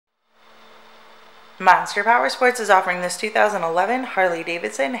Monster Powersports is offering this 2011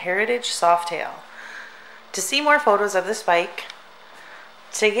 Harley-Davidson Heritage Softail. To see more photos of this bike,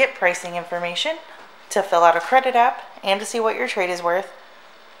 to get pricing information, to fill out a credit app, and to see what your trade is worth,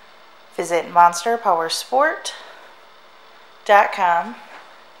 visit monsterpowersport.com.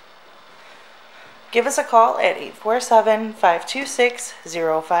 Give us a call at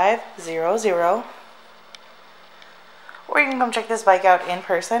 847-526-0500. Or you can come check this bike out in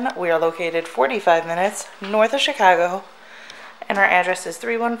person. We are located 45 minutes north of Chicago, and our address is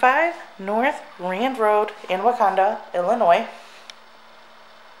 315 North Rand Road in Wauconda, Illinois.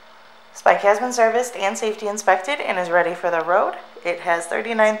 This bike has been serviced and safety inspected and is ready for the road. It has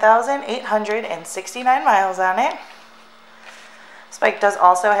 39,869 miles on it. This bike does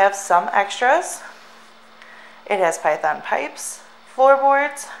also have some extras. It has python pipes,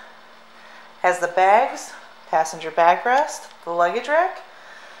 floorboards, has the bags, passenger backrest, the luggage rack.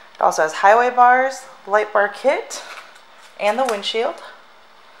 It also has highway bars, light bar kit, and the windshield.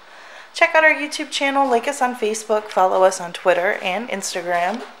 Check out our YouTube channel, like us on Facebook, follow us on Twitter and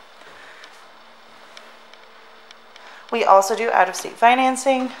Instagram. We also do out-of-state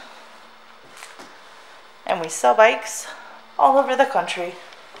financing, and we sell bikes all over the country.